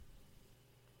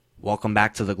Welcome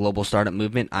back to the Global Startup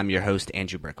Movement. I'm your host,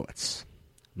 Andrew Berkowitz.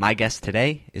 My guest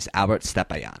today is Albert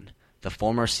Stepayan, the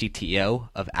former CTO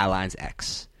of Allianz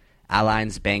X,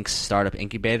 Allianz Bank's startup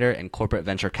incubator and corporate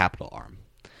venture capital arm.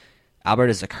 Albert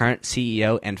is the current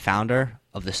CEO and founder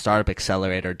of the startup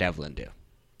accelerator Devlindu.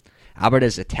 Albert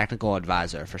is a technical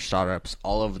advisor for startups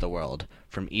all over the world,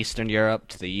 from Eastern Europe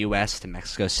to the US to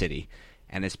Mexico City,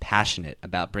 and is passionate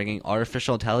about bringing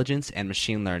artificial intelligence and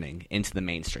machine learning into the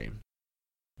mainstream.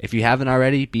 If you haven't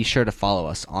already, be sure to follow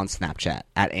us on Snapchat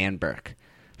at @AnBurk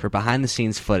for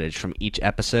behind-the-scenes footage from each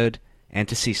episode and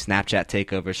to see Snapchat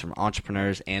takeovers from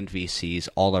entrepreneurs and VCs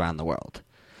all around the world.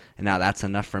 And now that's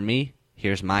enough for me.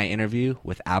 Here's my interview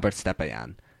with Albert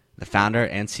Stepayan, the founder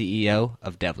and CEO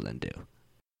of Devlindu.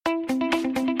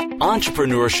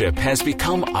 Entrepreneurship has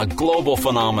become a global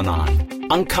phenomenon.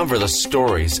 Uncover the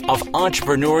stories of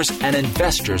entrepreneurs and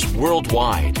investors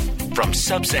worldwide, from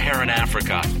sub-Saharan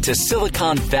Africa to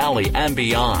Silicon Valley and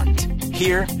beyond,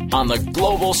 here on the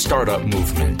Global Startup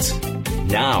Movement.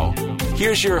 Now,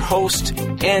 here's your host,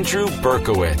 Andrew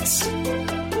Berkowitz.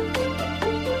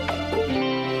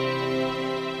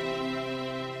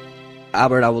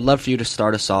 Albert, I would love for you to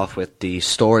start us off with the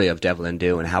story of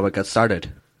Devlindu and how it got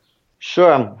started.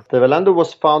 Sure. Devlindu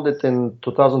was founded in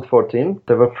 2014.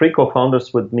 There were 3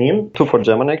 co-founders with me, 2 for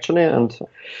Germany actually, and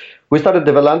we started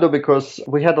Devlindu because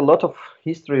we had a lot of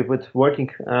history with working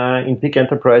in big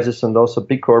enterprises and also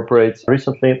big corporates.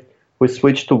 Recently, we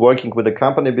switched to working with the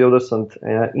company builders and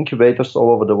incubators all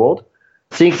over the world.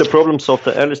 Seeing the problems of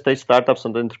the early stage startups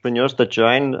and the entrepreneurs that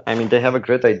join, they have a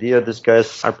great idea. These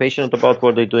guys are passionate about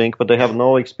what they're doing, but they have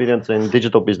no experience in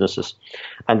digital businesses.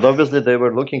 And obviously they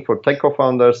were looking for tech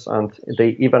co-founders, and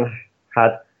they even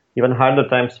had harder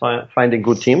times finding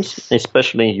good teams,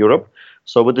 especially in Europe.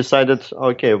 So we decided,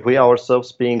 okay, we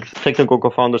ourselves being technical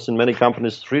co-founders in many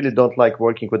companies really don't like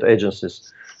working with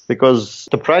agencies because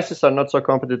the prices are not so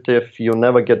competitive. You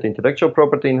never get the intellectual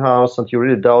property in-house, and you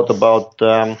really doubt about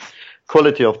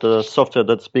quality of the software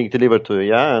that's being delivered to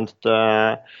you, and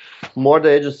the more the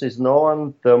agency is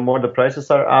known, the more the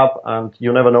prices are up, and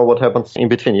you never know what happens in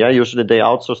between. Usually they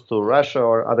outsource to Russia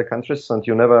or other countries, and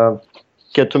you never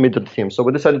get to meet the team. So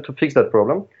we decided to fix that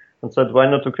problem and said, why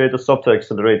not to create a software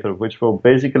accelerator, which will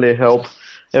basically help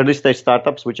early stage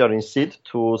startups which are in seed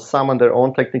to summon their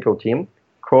own technical team,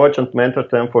 coach and mentor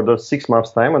them for the 6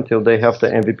 months time until they have the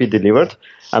MVP delivered,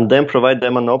 and then provide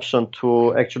them an option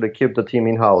to actually keep the team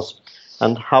in-house.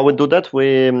 And how we do that,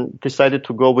 we decided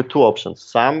to go with 2 options.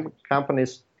 Some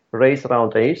companies raise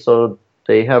round A, so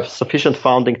they have sufficient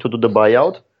funding to do the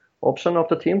buyout option of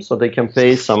the team, so they can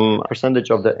pay some percentage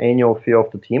of the annual fee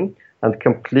of the team and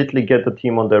completely get the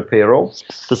team on their payroll.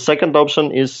 The second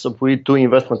option is we do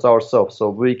investments ourselves, so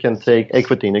we can take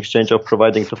equity in exchange of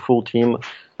providing the full team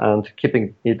and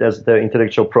keeping it as their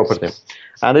intellectual property.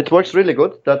 And it works really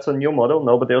good. That's a new model.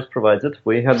 Nobody else provides it.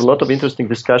 We had a lot of interesting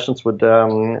discussions with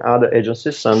other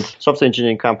agencies and software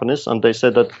engineering companies, and they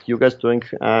said that you guys doing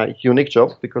a unique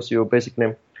job because you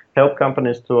basically help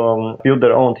companies to build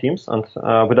their own teams and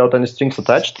without any strings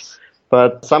attached.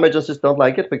 But some agencies don't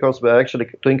like it because we're actually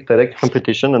doing direct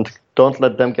competition and don't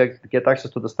let them get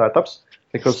access to the startups,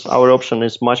 because our option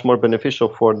is much more beneficial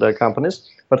for the companies.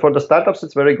 But for the startups,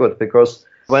 it's very good because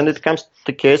when it comes to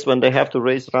the case when they have to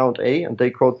raise round A and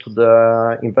they go to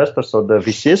the investors or the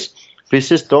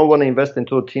VCs don't want to invest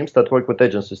into teams that work with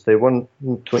agencies. They want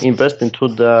to invest into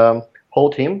the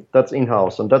whole team that's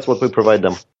in-house, and that's what we provide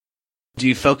them. Do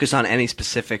you focus on any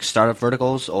specific startup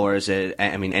verticals, or is it,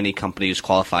 any company who's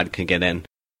qualified can get in?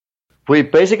 We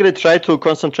basically try to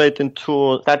concentrate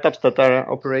into startups that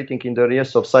are operating in the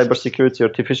areas of cybersecurity,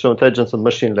 artificial intelligence, and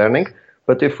machine learning.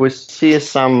 But if we see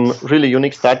some really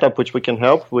unique startup which we can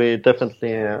help, we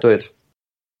definitely do it.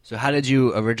 So how did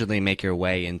you originally make your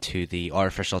way into the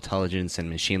artificial intelligence and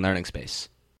machine learning space?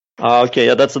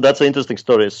 That's an interesting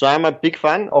story. So I'm a big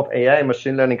fan of AI,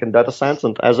 machine learning, and data science.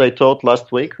 And as I taught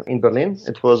last week in Berlin,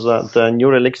 it was the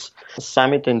New Relics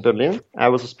Summit in Berlin. I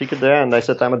was a speaker there, and I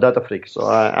said I'm a data freak. So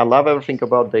I love everything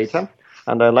about data,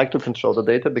 and I like to control the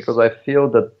data because I feel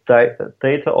that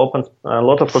data opens a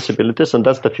lot of possibilities, and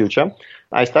that's the future.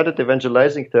 I started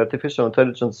evangelizing the artificial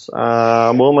intelligence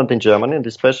movement in Germany, and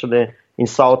especially in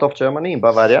south of Germany, in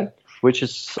Bavaria, which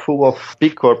is full of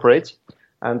big corporates.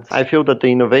 And I feel that the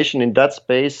innovation in that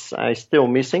space is still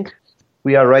missing.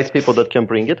 We are right people that can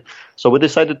bring it. So we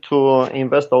decided to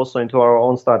invest also into our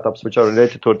own startups, which are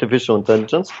related to artificial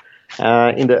intelligence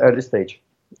in the early stage.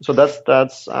 So that's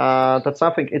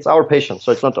something. It's our passion.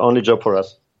 So it's not the only job for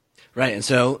us. Right. And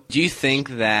so do you think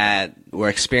that we're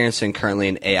experiencing currently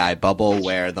an AI bubble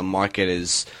where the market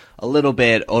is a little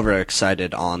bit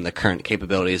overexcited on the current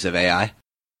capabilities of AI?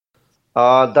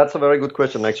 That's a very good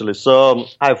question, actually. So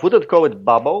I wouldn't call it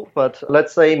bubble, but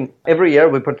let's say every year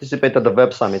we participate at the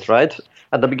Web Summit, right?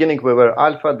 At the beginning we were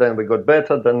alpha, then we got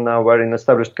beta, then now we're an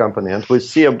established company. And we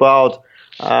see about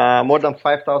more than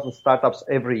 5,000 startups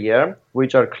every year,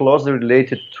 which are closely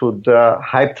related to the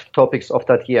hyped topics of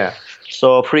that year.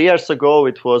 So 3 years ago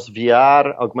it was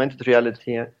VR, augmented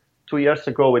reality. 2 years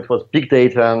ago it was big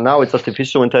data, and now it's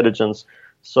artificial intelligence.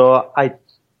 So I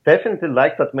definitely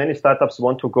like that many startups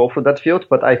want to go through that field,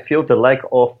 but I feel the lack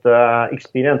of the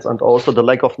experience and also the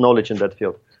lack of knowledge in that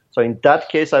field. So in that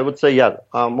case, I would say,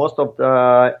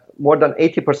 more than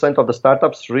 80% of the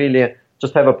startups really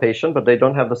just have a passion, but they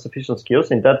don't have the sufficient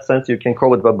skills. In that sense, you can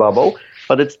call it a bubble,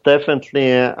 but it's definitely,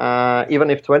 even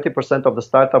if 20% of the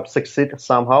startups succeed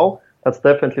somehow, that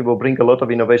definitely will bring a lot of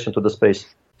innovation to the space.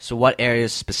 So what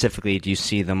areas specifically do you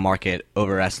see the market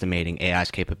overestimating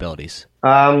AI's capabilities?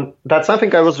 That's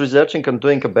something I was researching and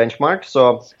doing a benchmark.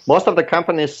 So most of the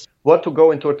companies want to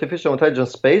go into artificial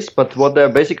intelligence space, but what they're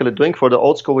basically doing for the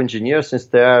old school engineers is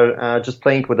they're just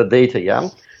playing with the data, yeah?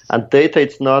 And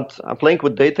playing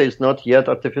with data is not yet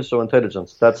artificial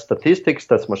intelligence. That's statistics,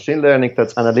 that's machine learning,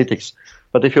 that's analytics.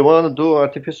 But if you want to do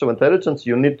artificial intelligence,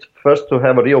 you need first to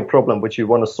have a real problem which you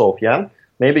want to solve, yeah?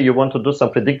 Maybe you want to do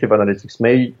some predictive analytics.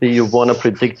 Maybe you want to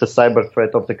predict the cyber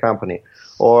threat of the company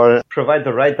or provide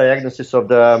the right diagnosis of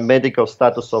the medical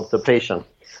status of the patient.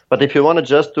 But if you want to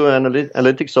just do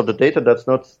analytics of the data, that's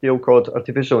not still called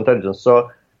artificial intelligence.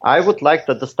 So I would like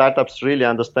that the startups really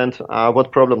understand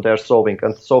what problem they're solving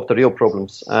and solve the real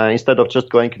problems instead of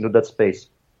just going into that space.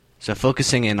 So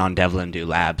focusing in on Develandu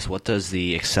Labs, what does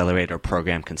the accelerator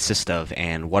program consist of,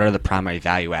 and what are the primary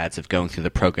value adds of going through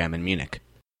the program in Munich?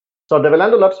 So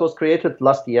Develandu Labs was created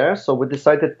last year, so we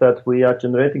decided that we are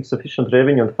generating sufficient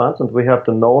revenue and funds, and we have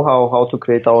the know-how how to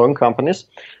create our own companies,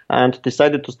 and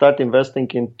decided to start investing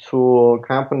into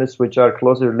companies which are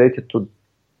closely related to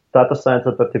data science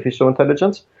and artificial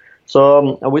intelligence.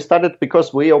 So we started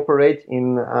because we operate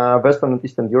in Western and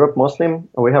Eastern Europe mostly.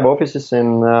 We have offices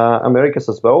in Americas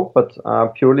as well, but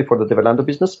purely for the Develandu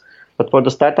business. But for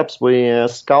the startups, we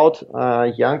scout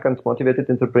young and motivated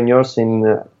entrepreneurs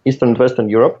in Eastern and Western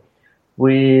Europe.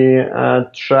 We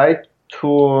try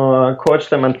to coach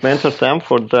them and mentor them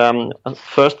for the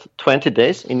first 20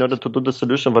 days in order to do the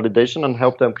solution validation and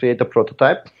help them create a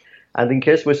prototype. And in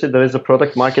case we see there is a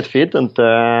product market fit and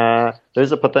there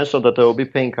is a potential that they will be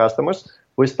paying customers,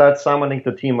 we start summoning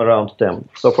the team around them.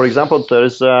 So, for example, there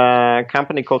is a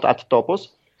company called Attopus.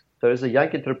 There is a young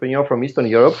entrepreneur from Eastern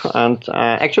Europe, and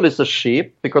actually it's a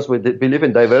she, because we believe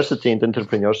in diversity in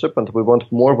entrepreneurship, and we want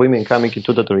more women coming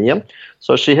into that area.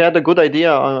 So she had a good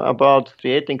idea about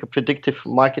creating a predictive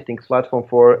marketing platform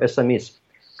for SMEs.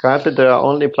 Currently, there are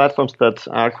only platforms that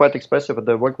are quite expensive, and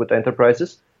they work with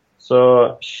enterprises.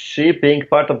 So she, being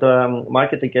part of the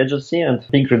marketing agency and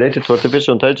being related to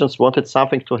artificial intelligence, wanted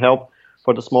something to help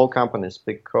for the small companies,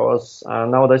 because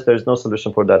nowadays there is no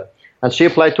solution for that. And she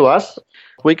applied to us.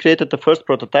 We created the first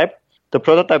prototype. The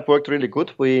prototype worked really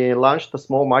good. We launched a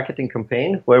small marketing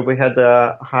campaign where we had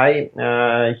a high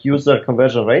user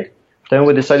conversion rate. Then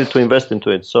we decided to invest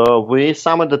into it. So we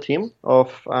summoned a team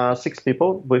of 6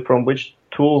 people, from which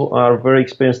 2 are very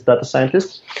experienced data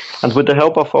scientists. And with the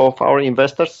help of our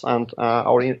investors and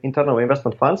our internal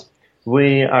investment funds,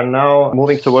 we are now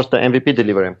moving towards the MVP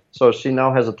delivery. So she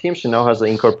now has a team, she now has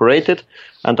incorporated,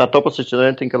 and Attopus is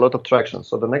generating a lot of traction.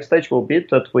 So the next stage will be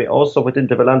that we also, within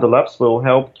Develandu Labs, will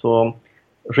help to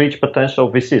reach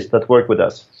potential VCs that work with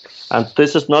us. And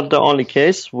this is not the only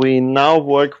case. We now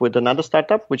work with another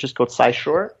startup, which is called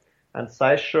SciSure. And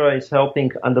SciSure is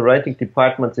helping underwriting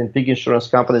departments in big insurance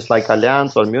companies like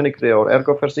Allianz or Munich Re or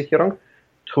Ergo Versicherung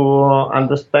to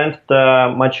understand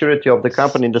the maturity of the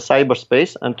company in the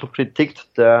cyberspace and to predict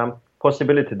the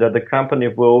possibility that the company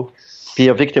will be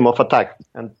a victim of attack.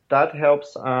 And that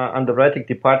helps underwriting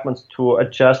departments to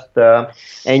adjust the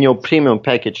annual premium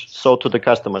package sold to the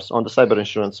customers on the cyber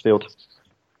insurance field.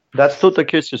 That's 2 the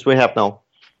cases we have now.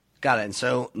 Got it. And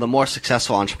so the more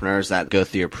successful entrepreneurs that go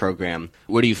through your program,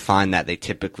 where do you find that they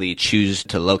typically choose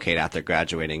to locate after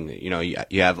graduating? You know,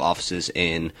 you have offices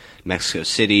in Mexico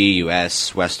City,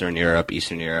 U.S., Western Europe,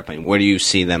 Eastern Europe. I mean, where do you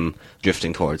see them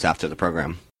drifting towards after the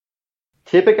program?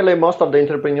 Typically, most of the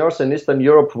entrepreneurs in Eastern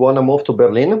Europe want to move to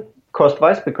Berlin,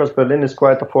 cost-wise, because Berlin is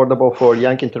quite affordable for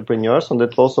young entrepreneurs and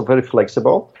it's also very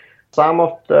flexible. Some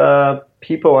of the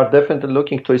people are definitely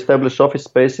looking to establish office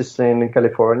spaces in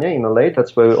California, in LA.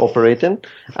 That's where we operate in.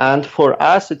 And for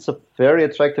us, it's a very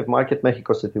attractive market,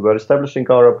 Mexico City. We're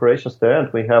establishing our operations there,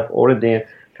 and we have already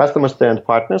customers there and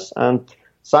partners. And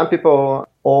some people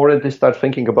already start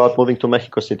thinking about moving to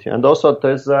Mexico City. And also,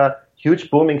 there's a huge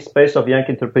booming space of young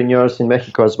entrepreneurs in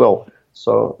Mexico as well.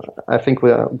 So I think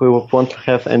we won't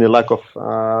have any lack of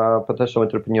potential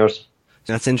entrepreneurs.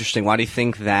 That's interesting. Why do you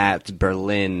think that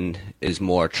Berlin is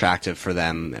more attractive for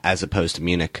them as opposed to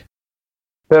Munich?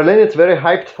 Berlin is very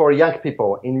hyped for young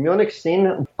people. In Munich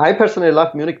scene, I personally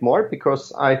love Munich more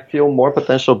because I feel more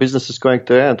potential businesses going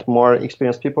there and more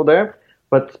experienced people there.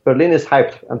 But Berlin is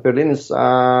hyped, and Berlin is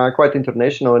quite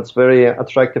international. It's very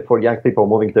attractive for young people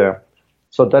moving there.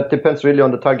 So that depends really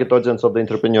on the target audience of the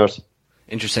entrepreneurs.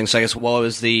 Interesting. So I guess what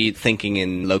was the thinking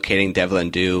in locating Devil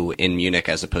 & Do in Munich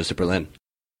as opposed to Berlin?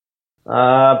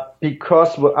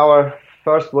 Because our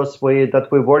first was that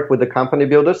we work with the company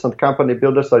builders, and company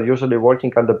builders are usually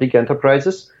working on the big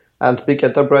enterprises, and big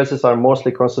enterprises are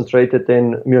mostly concentrated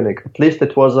in Munich. At least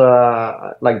it was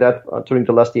like that during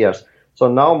the last years. So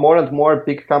now more and more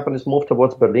big companies move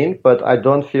towards Berlin, but I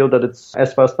don't feel that it's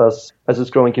as fast as it's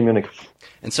growing in Munich.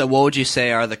 And so what would you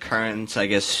say are the current, I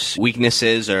guess,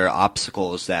 weaknesses or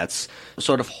obstacles that's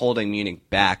sort of holding Munich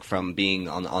back from being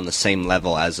on the same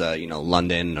level as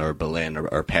London or Berlin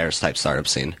or Paris type startup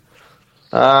scene?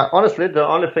 Honestly, the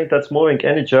only thing that's moving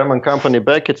any German company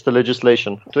back, it's the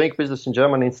legislation. Doing business in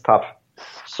Germany is tough.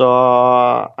 So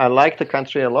I like the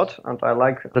country a lot, and I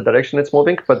like the direction it's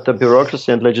moving, but the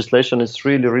bureaucracy and legislation is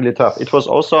really, really tough. It was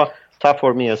also tough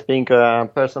for me as being a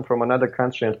person from another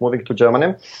country and moving to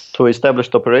Germany to establish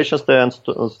the operations there and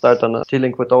to start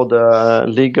dealing with all the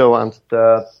legal and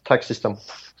the tax system.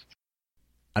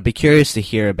 I'd be curious to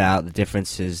hear about the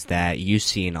differences that you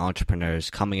see in entrepreneurs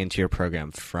coming into your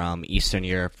program from Eastern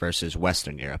Europe versus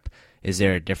Western Europe. Is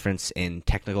there a difference in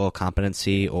technical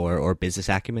competency or business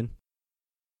acumen?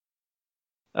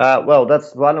 Well,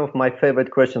 that's one of my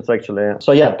favorite questions, actually.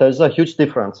 So yeah, there's a huge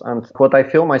difference. And what I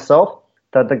feel myself,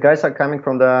 that the guys are coming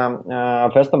from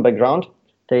the Western background.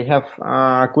 They have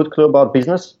a good clue about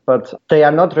business, but they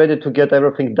are not ready to get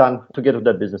everything done to get to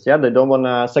that business. Yeah, they don't want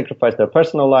to sacrifice their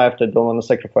personal life. They don't want to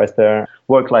sacrifice their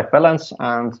work-life balance.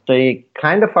 And they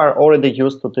kind of are already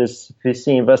used to this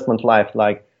VC investment life.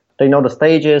 Like they know the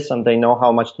stages and they know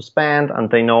how much to spend and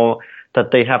they know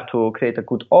that they have to create a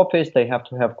good office. They have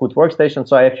to have good workstation.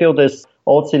 So I feel this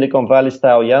old Silicon Valley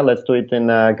style. Yeah, let's do it in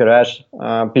a garage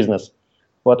business.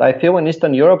 What I feel in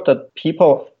Eastern Europe that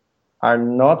people are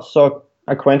not so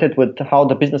acquainted with how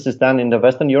the business is done in the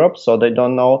Western Europe. So they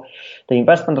don't know the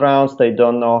investment rounds. They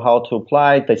don't know how to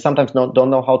apply. They sometimes don't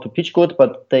know how to pitch good,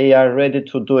 but they are ready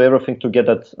to do everything to get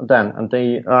it done. And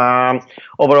they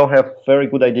overall have very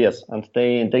good ideas and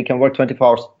they can work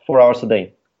 4 hours a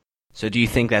day. So do you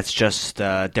think that's just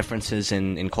differences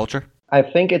in culture? I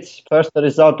think it's first the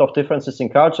result of differences in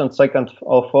culture, and second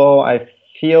of all, I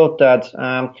feel that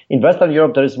in Western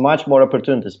Europe there is much more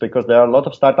opportunities because there are a lot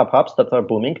of startup hubs that are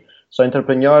booming. So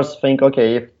entrepreneurs think,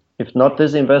 okay, if not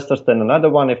these investors, then another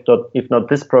one. If not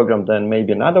this program, then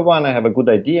maybe another one. I have a good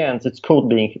idea, and it's cool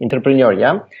being entrepreneur,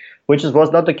 yeah? Which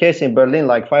was not the case in Berlin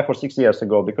like 5 or 6 years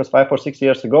ago, because 5 or 6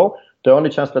 years ago, the only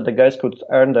chance that the guys could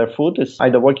earn their food is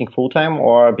either working full-time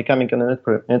or becoming an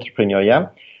entrepreneur, yeah?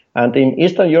 And in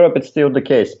Eastern Europe, it's still the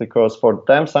case, because for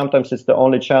them, sometimes it's the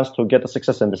only chance to get a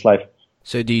success in this life.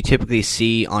 So do you typically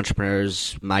see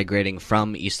entrepreneurs migrating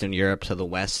from Eastern Europe to the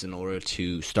West in order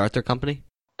to start their company?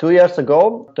 2 years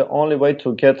ago, the only way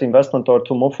to get investment or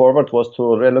to move forward was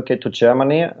to relocate to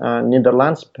Germany,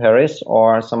 Netherlands, Paris,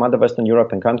 or some other Western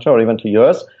European country, or even to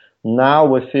US. Now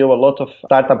we feel a lot of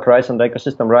startup rise and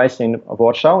ecosystem rise in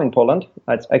Warsaw, in Poland.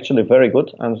 That's actually very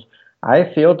good. And I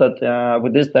feel that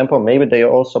with this tempo, maybe they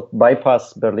also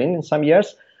bypass Berlin in some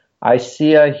years. I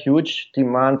see a huge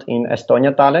demand in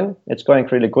Estonia, Tallinn. It's going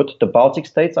really good. The Baltic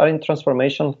states are in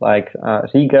transformation, like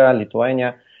Riga,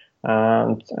 Lithuania.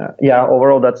 And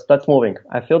overall, that's moving.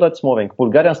 I feel that's moving.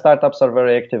 Bulgarian startups are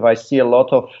very active. I see a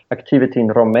lot of activity in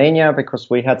Romania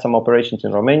because we had some operations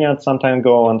in Romania some time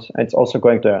ago, and it's also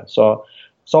going there. So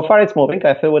far it's moving.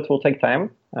 I feel it will take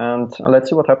time, and let's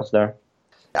see what happens there.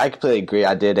 I completely agree.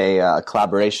 I did a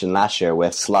collaboration last year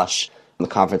with Slush, the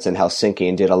conference in Helsinki,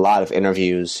 and did a lot of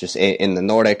interviews just in the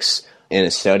Nordics, in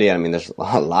Estonia. I mean, there's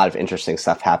a lot of interesting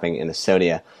stuff happening in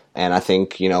Estonia. And I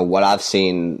think, what I've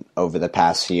seen over the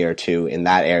past year or two in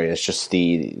that area is just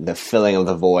the filling of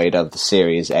the void of the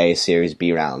Series A, Series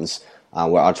B rounds,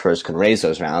 where entrepreneurs can raise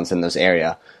those rounds in those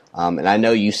area. And I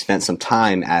know you spent some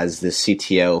time as the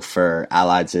CTO for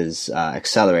Allied's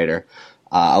accelerator.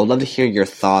 I would love to hear your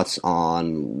thoughts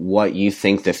on what you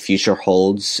think the future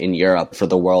holds in Europe for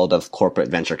the world of corporate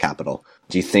venture capital.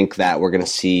 Do you think that we're going to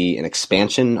see an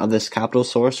expansion of this capital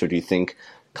source, or do you think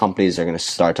companies are going to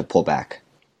start to pull back?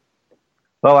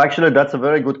 Well, actually, that's a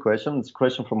very good question. It's a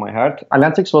question from my heart.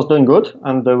 Allianz was doing good,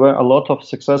 and there were a lot of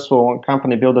successful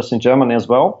company builders in Germany as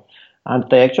well. And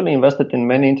they actually invested in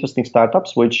many interesting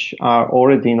startups, which are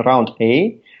already in round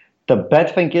A. The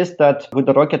bad thing is that with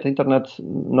the Rocket Internet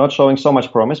not showing so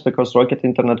much promise, because Rocket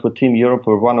Internet with Team Europe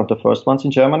were one of the first ones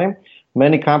in Germany,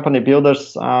 many company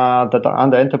builders that are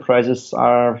under enterprises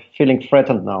are feeling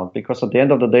threatened now, because at the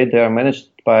end of the day, they are managed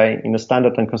in a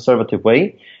standard and conservative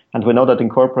way. And we know that in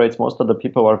corporates, most of the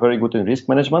people are very good in risk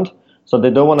management. So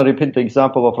they don't want to repeat the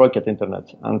example of Rocket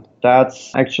Internet. And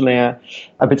that's actually a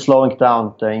bit slowing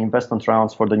down the investment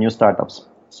rounds for the new startups.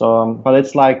 So, but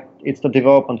it's the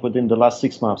development within the last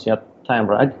 6 months, time,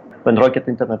 right? When Rocket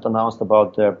Internet announced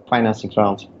about their financing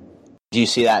rounds. Do you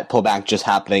see that pullback just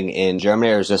happening in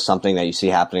Germany, or is this something that you see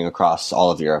happening across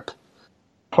all of Europe?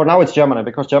 For now, it's Germany,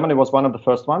 because Germany was one of the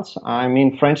first ones. I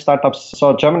mean, French startups.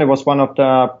 So Germany was one of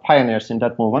the pioneers in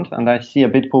that movement, and I see a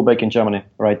big pullback in Germany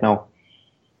right now.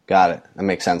 Got it. That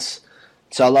makes sense.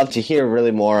 So I'd love to hear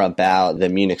really more about the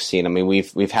Munich scene. I mean,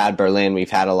 we've had Berlin, we've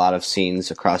had a lot of scenes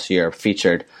across Europe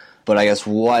featured, but I guess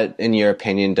what, in your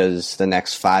opinion, does the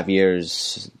next 5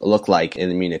 years look like in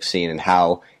the Munich scene, and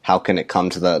how can it come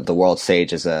to the world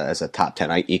stage as a top 10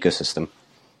 ecosystem?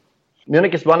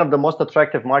 Munich is one of the most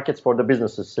attractive markets for the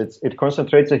businesses. It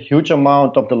concentrates a huge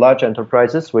amount of the large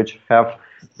enterprises, which have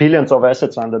billions of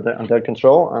assets under their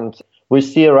control, and we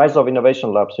see a rise of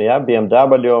innovation labs. So,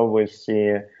 BMW, we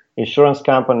see insurance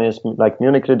companies like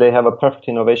Munich Re, they have a perfect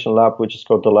innovation lab, which is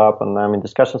called the Lab, and I'm in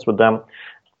discussions with them.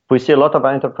 We see a lot of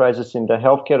enterprises in the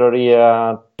healthcare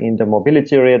area, in the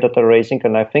mobility area that are raising,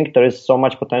 and I think there is so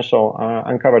much potential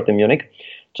uncovered in Munich.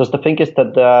 Just the thing is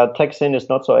that the tech scene is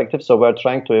not so active, so we're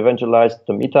trying to evangelize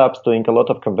the meetups, doing a lot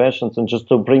of conventions, and just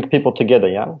to bring people together,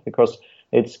 because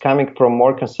it's coming from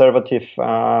more conservative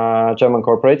German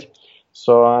corporates.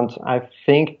 So, and I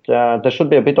think there should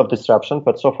be a bit of disruption,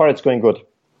 but so far it's going good.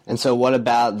 And so what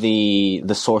about the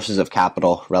sources of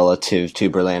capital relative to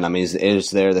Berlin? I mean,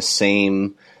 is there the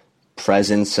same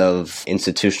presence of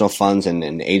institutional funds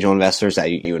and angel investors that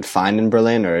you would find in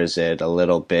Berlin, or is it a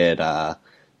little bit,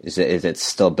 is it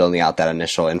still building out that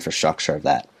initial infrastructure of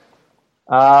that?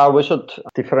 We should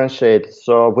differentiate.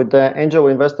 So with the angel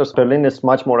investors, Berlin is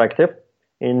much more active.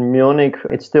 In Munich,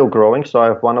 it's still growing. So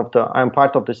I'm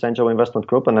part of this angel investment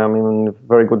group, and I'm in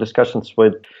very good discussions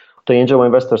with the angel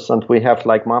investors, and we have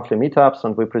like monthly meetups,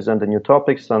 and we present the new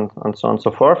topics and so on and so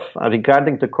forth.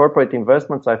 Regarding the corporate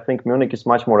investments, I think Munich is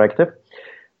much more active,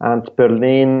 and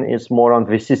Berlin is more on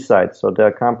VC side. So there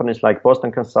are companies like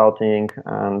Boston Consulting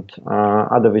and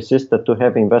other VCs that do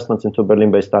have investments into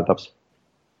Berlin-based startups.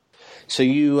 So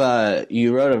you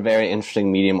wrote a very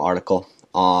interesting Medium article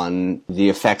on the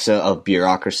effects of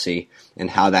bureaucracy and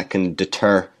how that can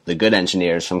deter the good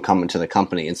engineers from coming to the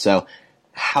company. And so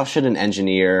how should an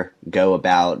engineer go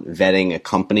about vetting a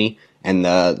company and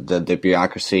the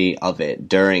bureaucracy of it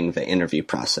during the interview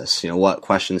process? What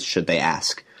questions should they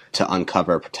ask to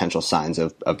uncover potential signs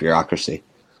of bureaucracy?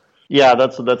 Yeah,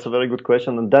 that's a very good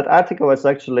question. And that article was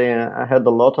actually, I had a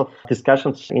lot of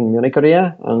discussions in Munich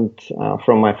area and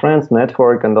from my friends,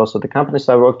 network, and also the companies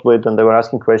I worked with, and they were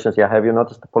asking questions. Have you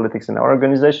noticed the politics in our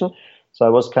organization? So I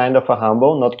was kind of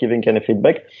humble, not giving any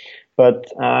feedback. But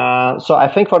so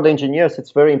I think for the engineers,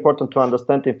 it's very important to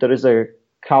understand if there is a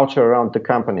culture around the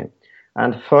company.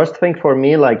 And first thing for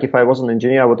me, like if I was an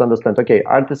engineer, I would understand, okay,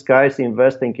 are these guys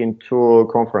investing into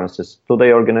conferences? Do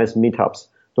they organize meetups?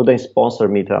 Do they sponsor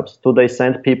meetups? Do they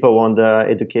send people on the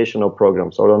educational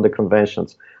programs or on the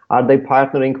conventions? Are they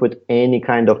partnering with any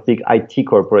kind of big IT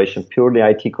corporation, purely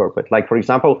IT corporate? Like, for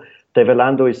example,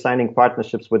 Develando is signing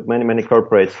partnerships with many, many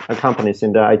corporates and companies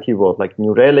in the IT world, like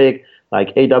New Relic,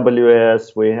 like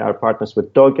AWS. We are partners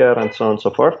with Docker and so on and so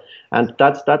forth. And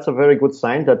that's a very good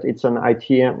sign that it's an IT,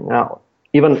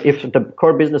 even if the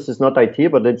core business is not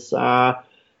IT, but it's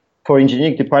for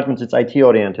engineering departments, it's IT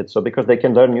oriented. So because they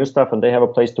can learn new stuff and they have a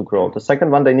place to grow. The second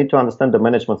one, they need to understand the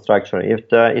management structure.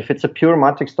 If it's a pure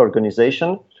matrix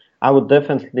organization, I would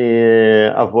definitely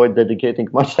avoid dedicating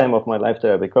much time of my life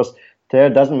there, because there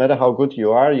doesn't matter how good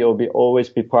you are, you'll always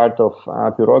be part of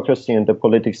bureaucracy and the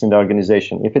politics in the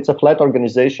organization. If it's a flat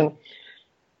organization,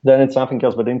 then it's something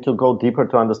else. But they need to go deeper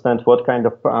to understand what kind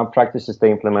of practices they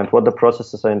implement, what the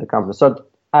processes are in the company. So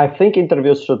I think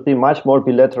interviews should be much more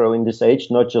bilateral in this age,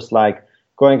 not just like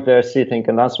going there, sitting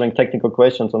and answering technical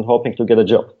questions and hoping to get a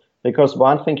job. Because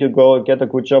one thing, you go get a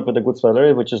good job with a good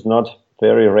salary, which is not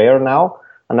very rare now.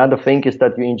 Another thing is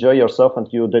that you enjoy yourself and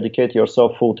you dedicate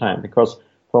yourself full time. Because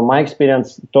from my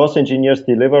experience, those engineers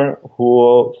deliver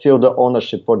who feel the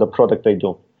ownership for the product they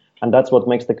do. And that's what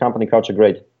makes the company culture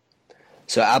great.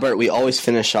 So, Albert, we always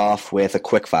finish off with a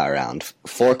quick fire round.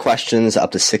 4 questions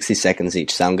up to 60 seconds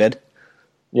each. Sound good?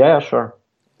 Yeah, sure.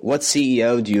 What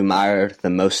CEO do you admire the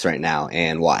most right now,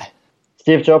 and why?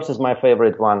 Steve Jobs is my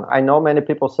favorite one. I know many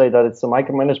people say that it's a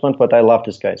micromanagement, but I love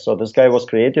this guy. So this guy was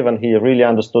creative and he really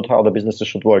understood how the businesses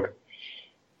should work.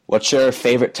 What's your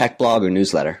favorite tech blog or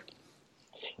newsletter?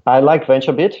 I like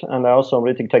VentureBeat, and I also am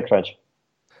reading TechCrunch.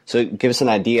 So give us an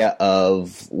idea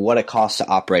of what it costs to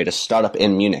operate a startup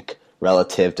in Munich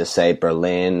relative to, say,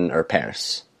 Berlin or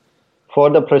Paris. For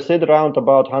the pre-seed round,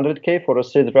 about 100K. For a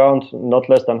seed round, not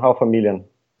less than $500,000.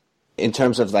 In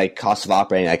terms of like cost of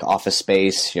operating, like office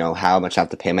space, how much I have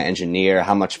to pay my engineer,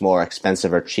 how much more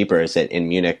expensive or cheaper is it in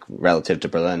Munich relative to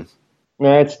Berlin?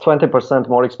 Yeah, it's 20%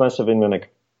 more expensive in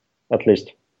Munich, at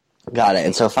least. Got it.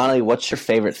 And so finally, what's your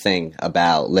favorite thing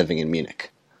about living in Munich?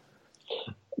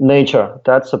 Nature.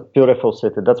 That's a beautiful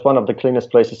city. That's one of the cleanest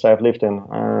places I've lived in.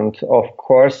 And of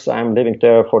course, I'm living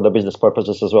there for the business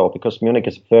purposes as well, because Munich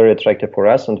is very attractive for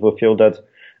us and we feel that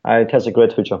it has a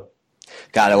great future.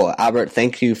 Got it. Well, Albert,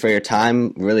 thank you for your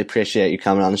time. Really appreciate you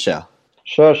coming on the show.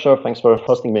 Sure. Thanks for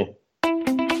hosting me.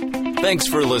 Thanks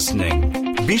for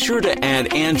listening. Be sure to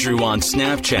add Andrew on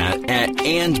Snapchat at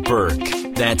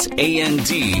 @AndBerk. That's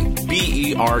ANDBERK.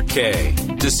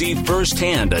 To see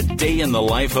firsthand a day in the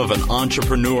life of an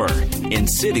entrepreneur in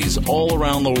cities all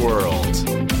around the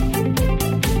world.